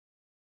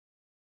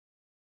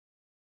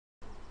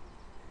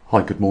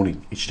Hi, good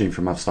morning. It's Dean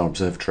from maverickstar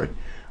Observatory.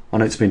 I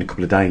know it's been a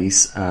couple of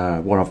days.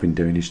 What I've been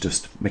doing is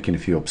just making a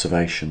few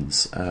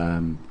observations.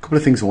 A couple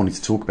of things I wanted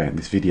to talk about in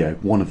this video.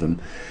 One of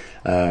them,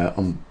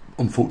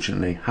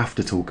 unfortunately, have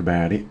to talk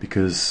about it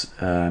because,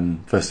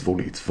 first of all,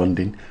 it's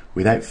funding.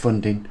 Without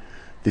funding,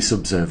 this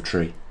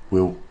observatory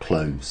will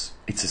close.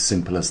 It's as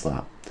simple as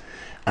that.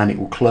 And it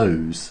will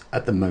close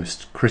at the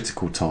most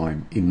critical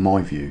time, in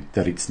my view,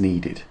 that it's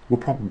needed. We're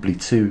probably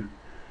 2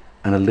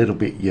 and a little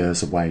bit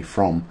years away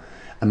from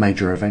a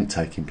major event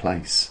taking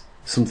place,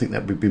 something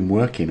that we've been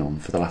working on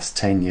for the last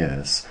 10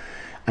 years,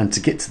 and to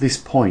get to this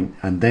point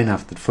and then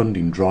have the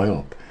funding dry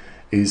up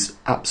is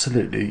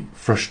absolutely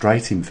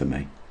frustrating for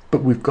me.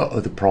 But we've got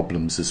other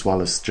problems as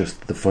well as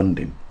just the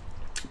funding.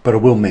 But I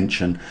will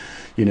mention,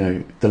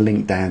 the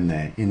link down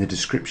there in the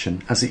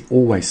description, as it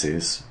always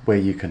is, where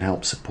you can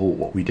help support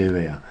what we do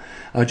here.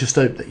 I just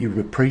hope that you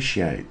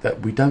appreciate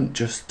that we don't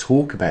just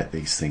talk about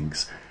these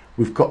things.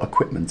 We've got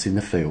equipment in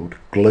the field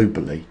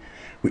globally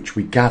which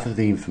we gather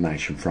the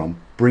information from,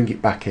 bring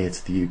it back here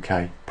to the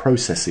UK,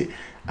 process it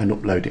and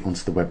upload it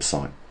onto the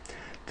website.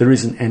 There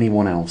isn't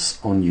anyone else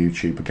on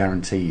YouTube, I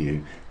guarantee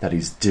you, that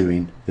is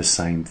doing the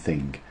same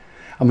thing.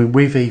 I mean,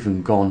 we've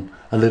even gone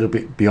a little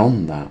bit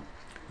beyond that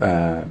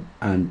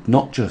and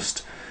not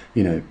just,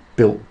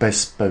 built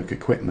bespoke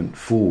equipment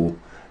for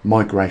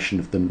migration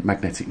of the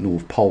magnetic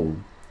North Pole.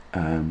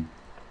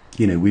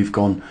 We've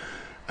gone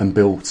and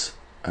built,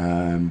 the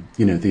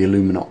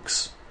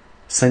Illuminox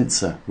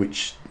sensor,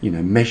 which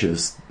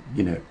measures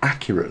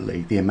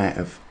accurately the amount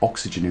of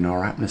oxygen in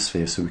our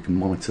atmosphere, so we can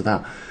monitor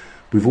that.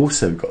 We've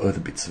also got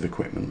other bits of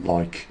equipment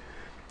like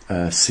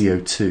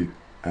CO2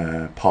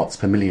 parts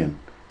per million,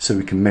 so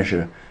we can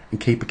measure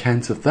and keep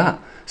account of that,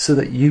 so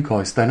that you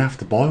guys don't have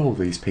to buy all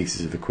these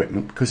pieces of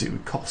equipment, because it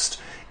would cost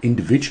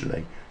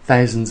individually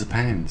thousands of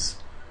pounds.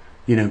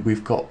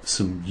 We've got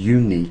some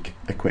unique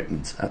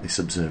equipment at this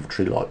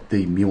observatory, like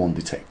the muon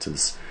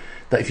detectors,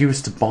 that if you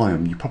was to buy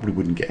them, you probably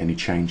wouldn't get any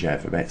change out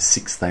of about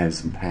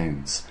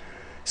 £6,000.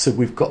 So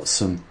we've got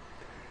some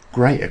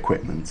great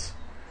equipment.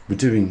 We're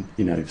doing,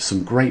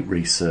 some great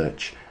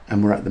research,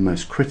 and we're at the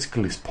most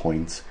criticalist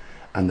point,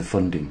 and the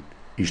funding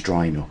is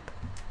drying up.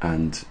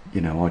 And,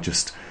 I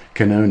just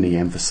can only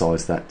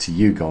emphasise that to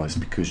you guys,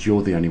 because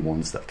you're the only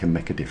ones that can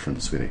make a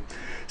difference with it.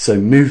 So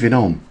moving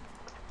on,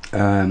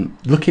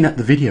 looking at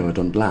the video I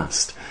done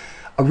last,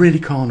 I really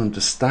can't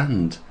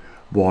understand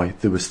why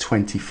there was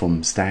 20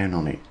 thumbs down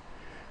on it.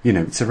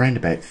 It's around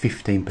about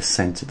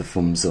 15% of the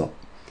thumbs up.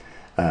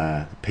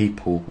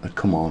 People had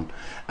come on,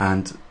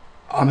 and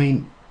I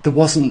mean, there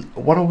wasn't,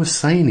 what I was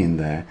saying in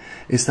there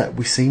is that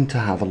we seem to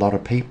have a lot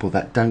of people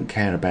that don't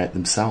care about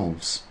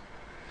themselves.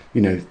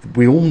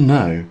 We all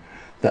know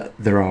that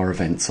there are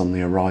events on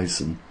the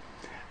horizon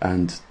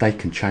and they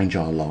can change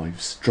our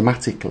lives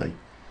dramatically,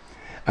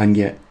 and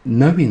yet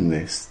knowing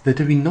this, they're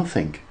doing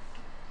nothing.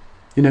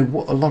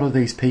 What a lot of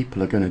these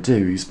people are going to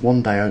do is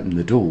one day open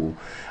the door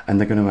and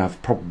they're going to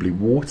have probably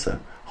water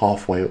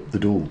halfway up the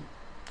door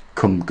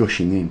come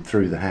gushing in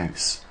through the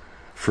house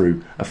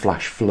through a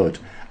flash flood,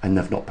 and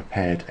they've not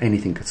prepared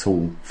anything at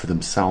all for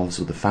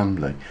themselves or the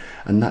family.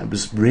 And that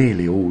was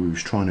really all we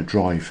was trying to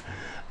drive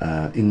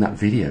in that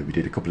video we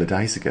did a couple of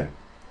days ago.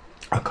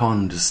 I can't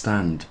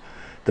understand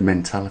the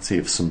mentality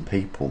of some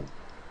people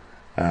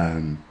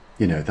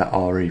that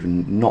are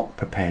even not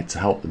prepared to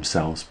help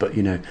themselves, but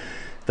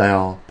they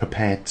are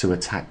prepared to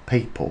attack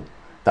people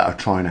that are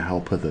trying to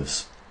help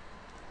others.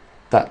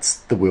 That's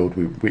the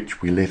world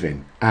which we live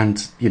in.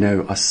 And,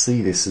 I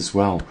see this as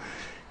well.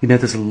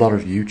 There's a lot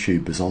of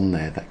YouTubers on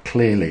there that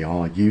clearly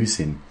are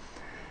using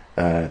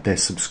their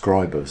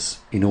subscribers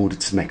in order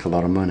to make a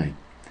lot of money.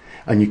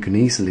 And you can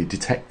easily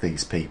detect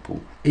these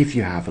people if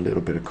you have a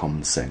little bit of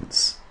common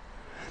sense.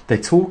 They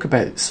talk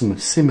about some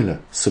similar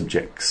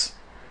subjects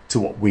to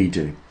what we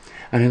do.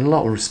 And in a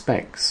lot of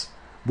respects,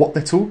 what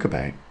they talk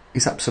about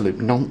is absolute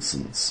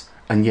nonsense,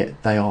 and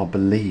yet they are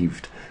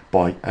believed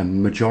by a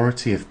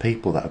majority of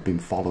people that have been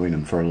following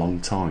them for a long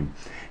time.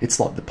 It's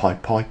like the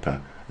Pied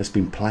Piper has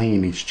been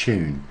playing his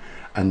tune,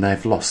 and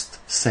they've lost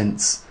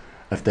sense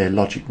of their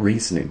logic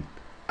reasoning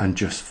and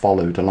just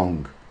followed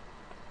along.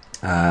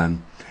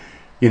 I'm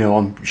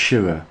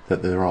sure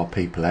that there are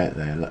people out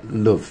there that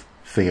love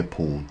fear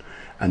porn,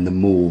 and the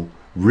more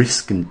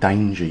risk and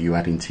danger you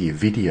add into your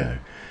video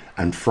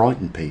and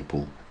frighten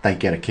people, they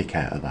get a kick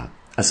out of that,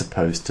 as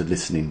opposed to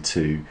listening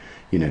to,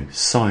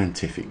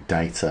 scientific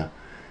data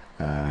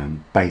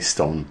based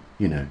on,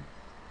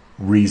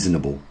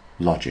 reasonable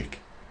logic.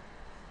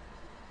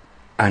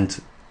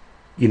 And,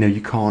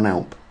 you can't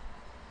help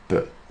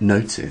but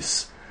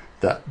notice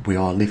that we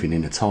are living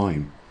in a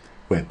time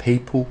where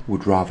people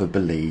would rather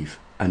believe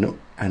an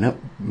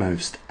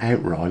utmost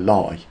outright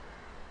lie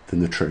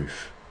than the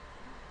truth.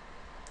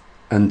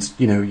 And,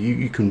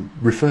 you can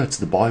refer to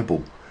the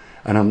Bible.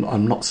 And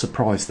I'm not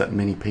surprised that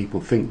many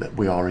people think that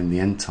we are in the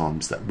end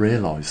times, that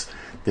realise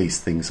these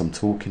things I'm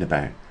talking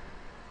about,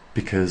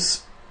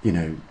 because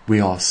we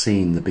are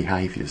seeing the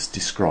behaviours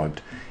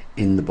described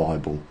in the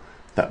Bible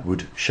that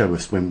would show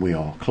us when we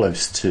are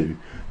close to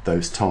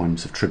those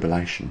times of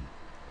tribulation.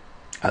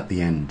 at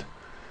the end.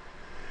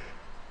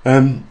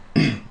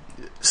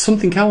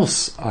 Something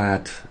else I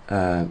had,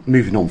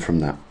 moving on from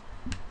that,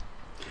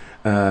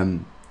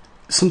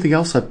 something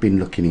else I've been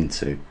looking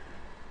into,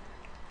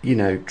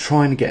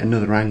 trying to get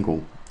another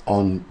angle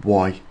on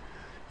why,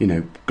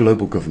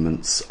 global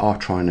governments are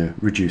trying to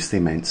reduce the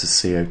amounts of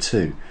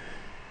CO2.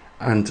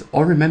 And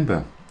I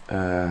remember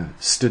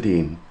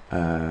studying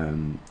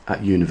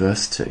at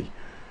university,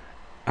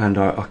 and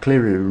I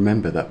clearly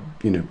remember that,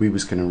 we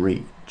was going to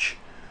reach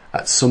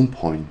at some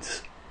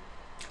point,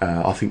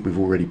 I think we've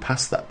already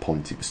passed that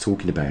point. It was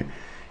talking about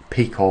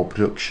peak oil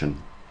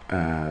production.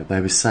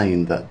 They were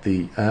saying that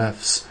the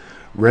Earth's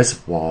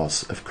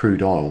reservoirs of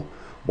crude oil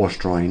was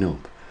drying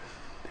up.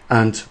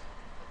 And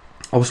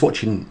I was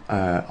watching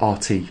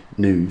RT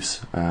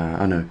News.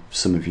 I know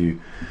some of you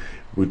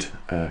would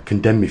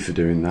condemn me for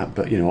doing that,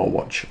 but I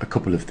watch a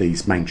couple of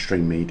these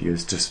mainstream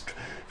medias just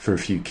for a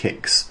few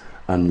kicks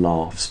and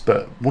laughs.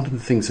 But one of the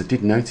things I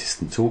did notice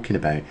them talking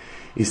about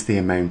is the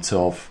amount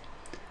of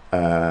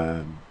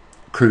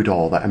crude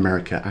oil that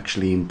America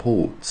actually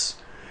imports.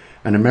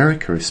 And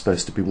America is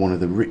supposed to be one of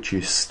the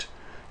richest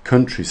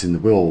countries in the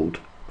world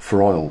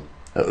for oil,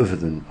 other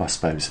than, I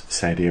suppose,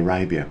 Saudi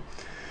Arabia.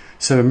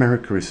 So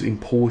America is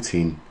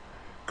importing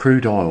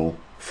crude oil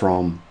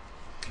from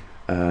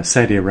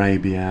Saudi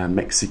Arabia,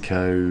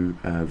 Mexico,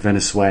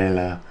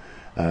 Venezuela,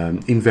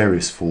 in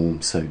various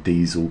forms, so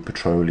diesel,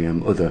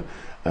 petroleum, other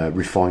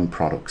refined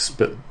products,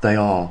 but they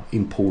are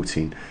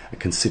importing a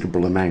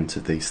considerable amount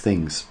of these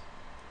things.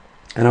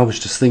 And I was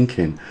just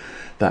thinking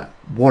that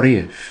what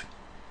if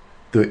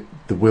the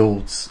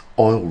world's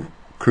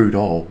crude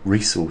oil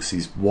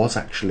resources was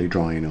actually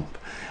drying up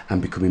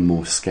and becoming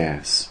more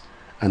scarce,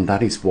 and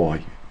that is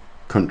why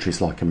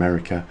countries like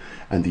America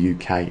and the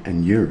UK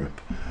and Europe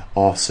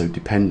are so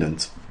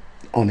dependent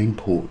on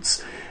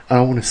imports. And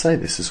I want to say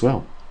this as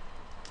well,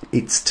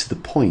 it's to the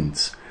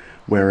point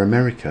where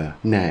America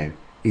now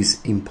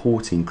is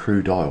importing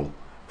crude oil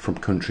from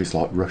countries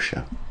like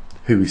Russia,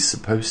 who is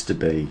supposed to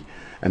be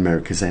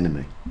America's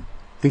enemy.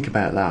 Think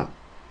about that.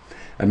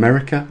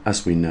 America,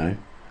 as we know,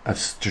 have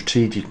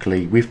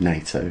strategically, with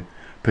NATO,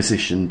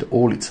 positioned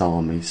all its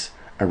armies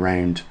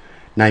around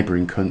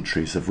neighbouring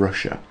countries of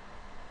Russia,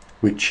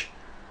 which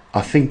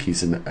I think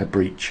is a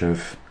breach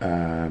of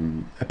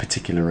a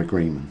particular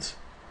agreement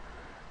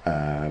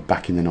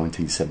back in the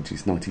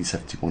 1970s,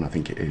 1971 I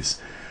think it is.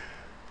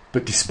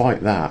 But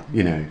despite that,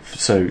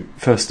 so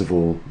first of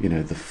all,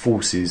 the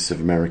forces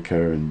of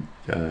America and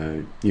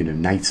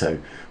NATO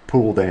put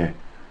all their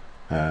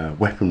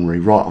weaponry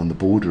right on the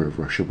border of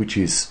Russia, which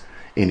is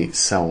in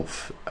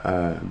itself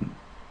an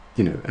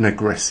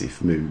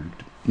aggressive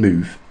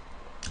move,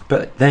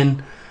 but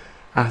then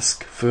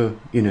ask for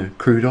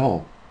crude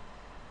oil.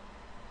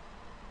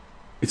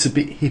 It's a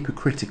bit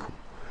hypocritical.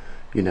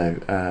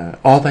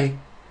 Are they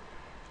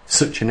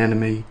such an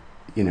enemy,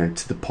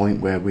 to the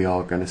point where we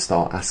are going to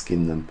start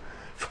asking them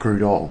for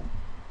crude oil?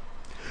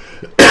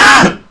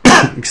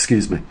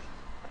 Excuse me.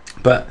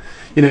 But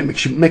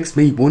it makes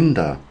me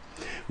wonder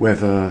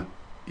whether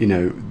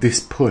this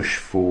push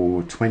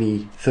for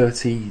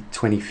 2030,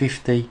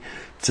 2050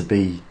 to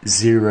be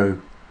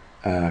zero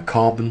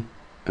carbon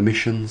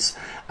emissions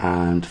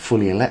and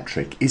fully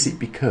electric, is it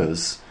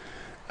because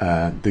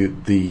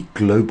the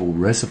global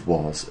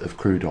reservoirs of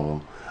crude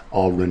oil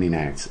are running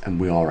out, and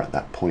we are at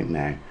that point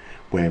now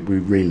where we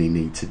really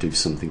need to do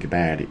something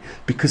about it?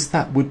 Because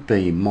that would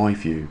be, in my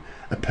view,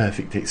 a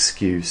perfect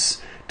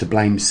excuse to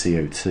blame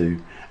CO2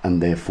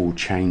 and therefore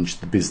change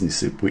the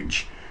business at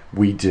which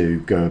we do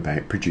go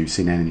about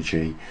producing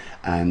energy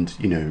and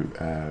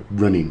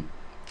running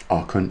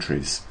our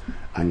countries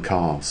and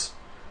cars.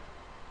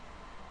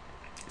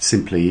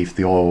 Simply, if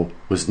the oil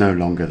was no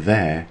longer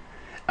there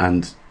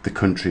and the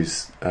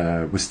countries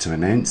was to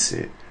announce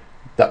it,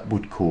 that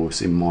would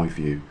cause, in my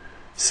view,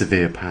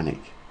 severe panic.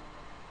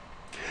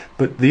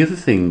 But the other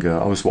thing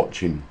I was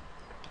watching,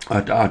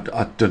 I'd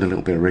done a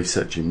little bit of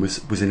researching,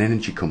 was an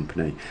energy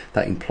company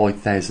that employed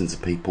thousands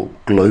of people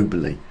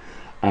globally,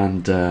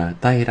 and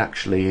they had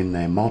actually in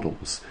their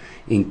models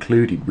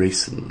included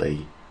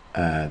recently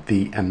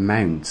the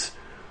amount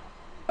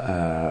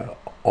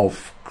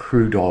of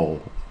crude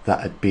oil that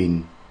had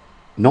been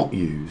not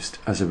used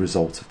as a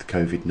result of the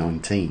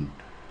COVID-19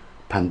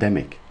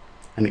 pandemic,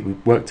 and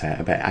it worked out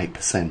about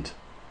 8%.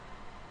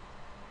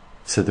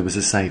 So there was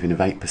a saving of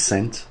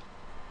 8%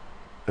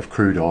 of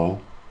crude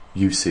oil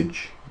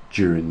usage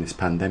during this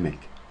pandemic.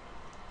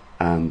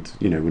 And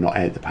we're not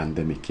out of the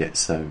pandemic yet,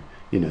 so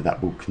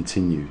that will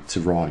continue to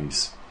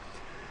rise.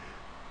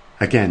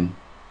 Again,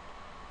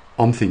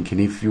 I'm thinking,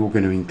 if you're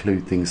going to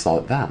include things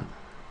like that,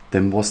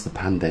 then was the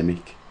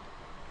pandemic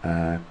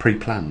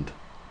pre-planned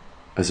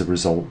as a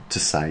result to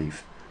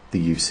save the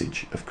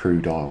usage of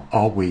crude oil?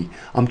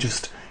 I'm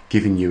just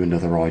giving you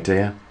another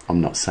idea.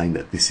 I'm not saying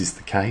that this is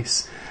the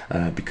case,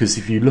 because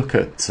if you look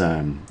at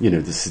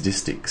the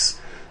statistics,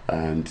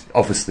 and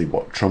obviously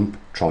what Trump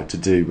tried to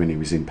do when he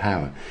was in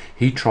power,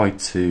 he tried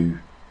to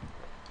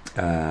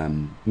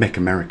make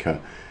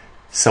America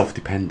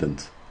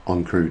self-dependent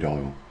on crude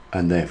oil.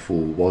 and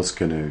therefore was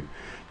going to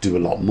do a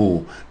lot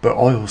more. But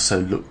I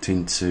also looked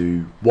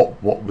into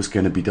what was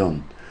going to be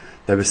done.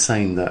 They were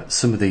saying that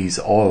some of these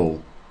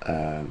oil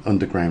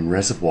underground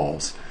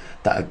reservoirs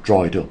that have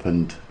dried up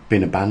and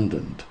been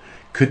abandoned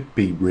could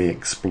be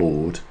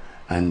re-explored,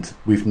 and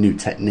with new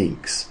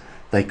techniques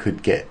they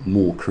could get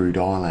more crude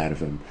oil out of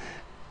them.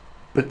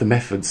 But the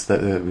methods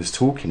that I was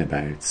talking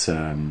about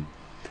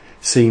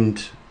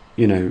seemed,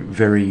 you know,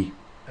 very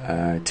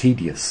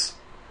tedious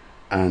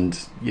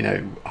and, you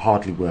know,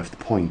 hardly worth the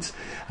point.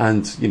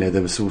 And, you know,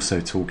 there was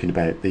also talking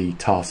about the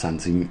tar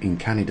sands in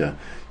Canada,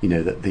 you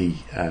know, that the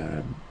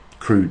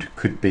crude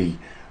could be,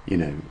 you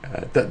know,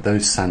 that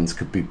those sands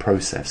could be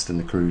processed and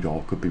the crude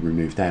oil could be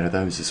removed out of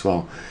those as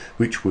well,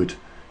 which would,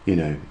 you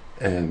know,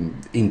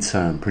 in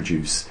turn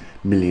produce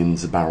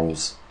millions of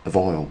barrels of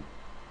oil.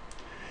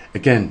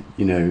 Again,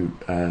 you know,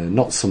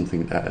 not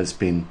something that has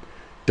been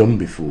done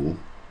before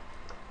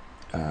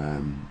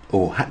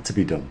or had to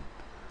be done.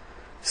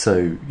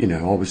 So, you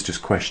know, I was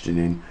just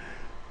questioning,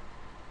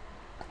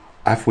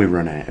 have we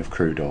run out of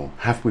crude oil?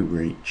 Have we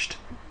reached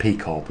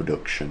peak oil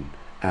production?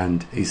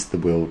 And is the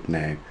world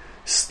now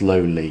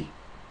slowly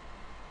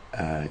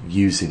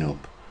using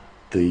up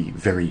the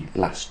very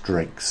last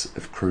dregs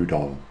of crude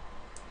oil?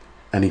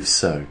 And if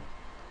so,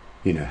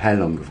 you know, how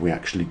long have we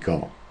actually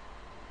got?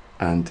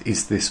 And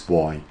is this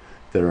why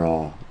there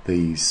are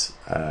these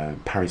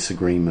Paris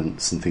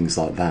agreements and things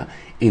like that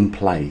in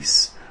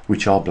place,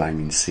 which are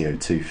blaming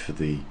CO2 for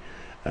the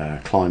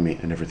climate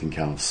and everything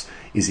else?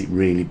 Is it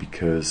really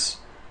because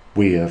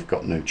we have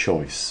got no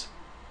choice?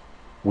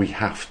 We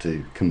have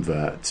to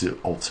convert to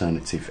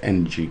alternative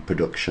energy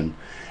production,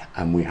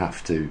 and we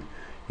have to,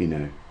 you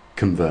know,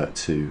 convert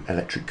to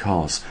electric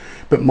cars.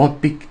 But my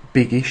big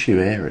issue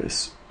here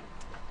is,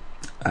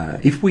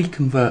 if we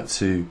convert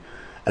to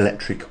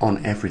electric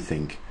on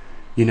everything,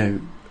 you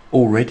know,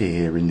 already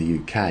here in the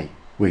UK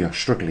we are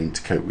struggling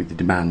to cope with the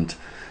demand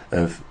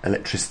of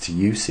electricity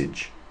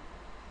usage,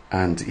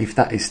 and if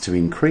that is to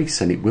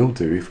increase, and it will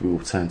do if we all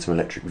turn to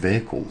electric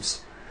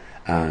vehicles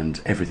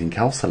and everything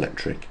else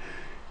electric,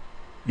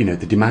 you know,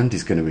 the demand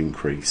is going to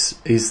increase.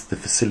 Is the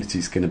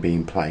facilities going to be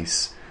in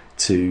place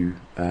to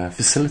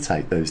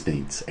facilitate those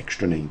needs,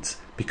 extra needs?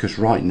 Because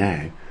right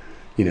now,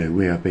 you know,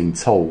 we are being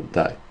told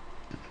that,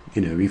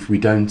 you know, if we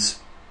don't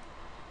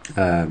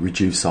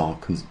reduce our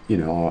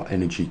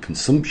energy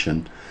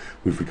consumption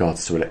with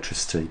regards to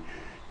electricity,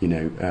 you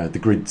know, the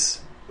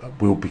grids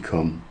will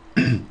become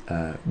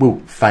will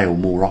fail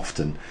more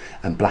often,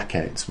 and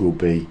blackouts will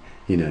be,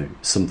 you know,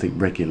 something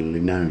regularly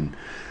known.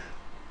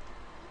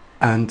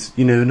 And,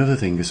 you know, another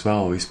thing as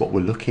well is what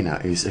we're looking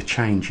at is a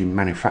change in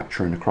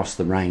manufacturing across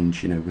the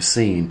range. You know, we're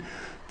seeing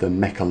them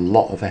make a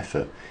lot of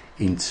effort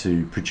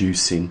into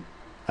producing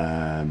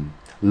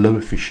low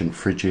efficient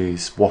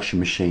fridges, washing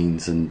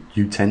machines and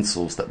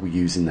utensils that we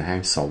use in the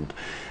household.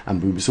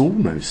 And we was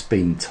almost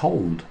being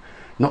told,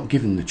 not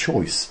given the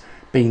choice,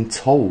 being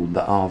told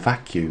that our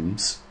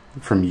vacuums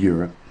from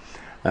Europe,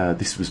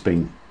 this was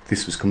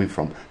coming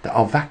from, that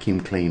our vacuum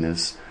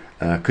cleaners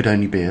could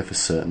only be of a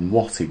certain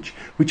wattage,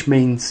 which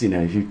means, you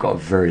know, if you've got a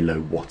very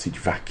low wattage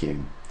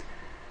vacuum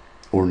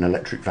or an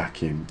electric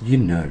vacuum, you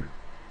know,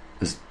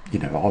 as you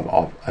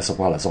know, as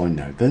well as I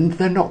know, then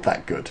they're not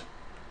that good.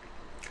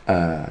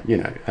 You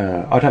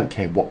know, I don't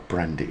care what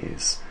brand it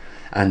is.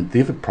 And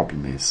the other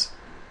problem is,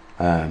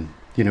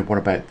 you know, what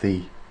about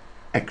the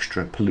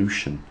extra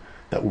pollution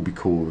that will be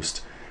caused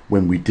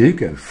when we do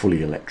go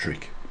fully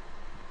electric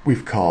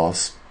with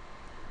cars,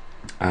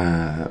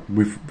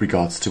 with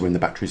regards to when the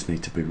batteries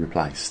need to be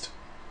replaced?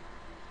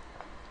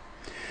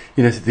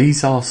 You know,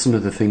 these are some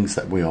of the things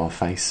that we are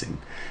facing.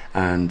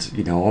 And,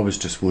 you know, I was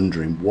just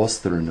wondering,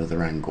 was there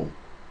another angle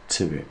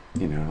to it?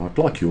 You know, I'd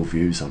like your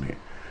views on it.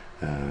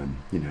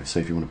 You know, so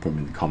if you want to put them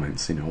in the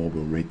comments, you know, I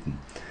will read them.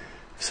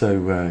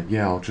 So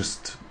yeah, I'll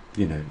just,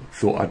 you know,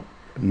 thought I'd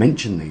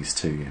mention these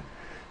to you.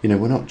 You know,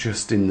 we're not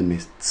just in the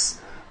midst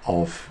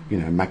of, you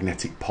know,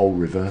 magnetic pole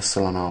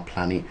reversal on our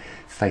planet,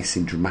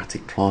 facing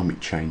dramatic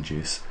climate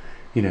changes.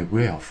 You know,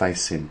 we are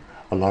facing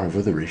a lot of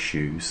other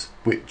issues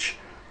which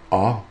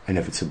are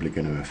inevitably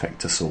going to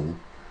affect us all.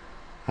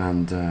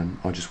 And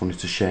I just wanted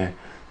to share,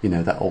 you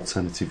know, that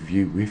alternative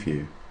view with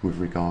you with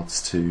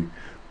regards to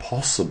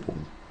possible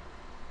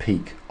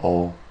peak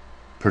oil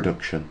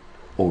production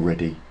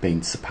already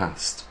being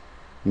surpassed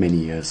many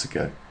years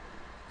ago,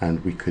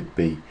 and we could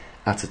be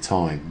at a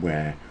time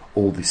where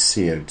all this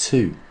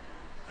CO2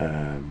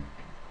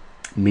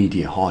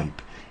 media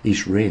hype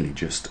is really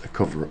just a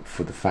cover-up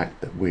for the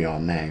fact that we are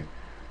now,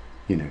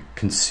 you know,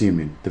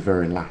 consuming the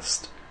very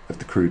last of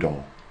the crude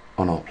oil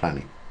on our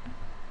planet.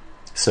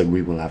 So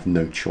we will have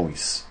no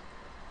choice.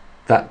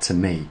 That to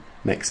me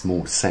makes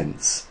more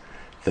sense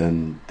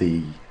than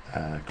the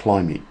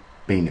climate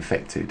being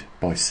affected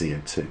by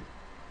CO2.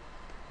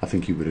 I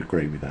think you would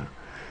agree with that.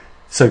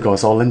 So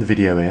guys, I'll end the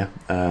video here.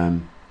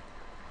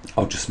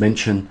 I'll just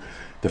mention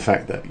the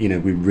fact that, you know,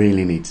 we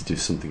really need to do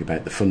something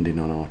about the funding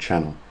on our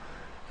channel,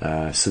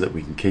 so that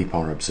we can keep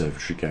our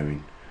observatory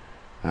going.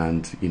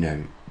 And, you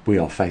know, we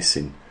are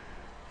facing,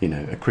 you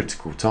know, a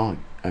critical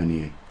time.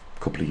 Only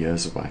couple of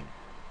years away.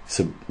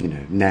 So, you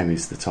know, now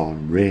is the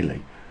time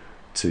really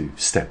to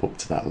step up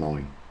to that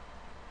line.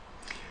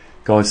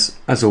 Guys,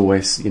 as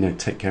always, you know,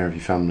 take care of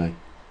your family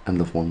and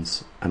loved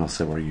ones, and I'll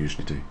say what I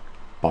usually do.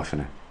 Bye for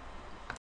now.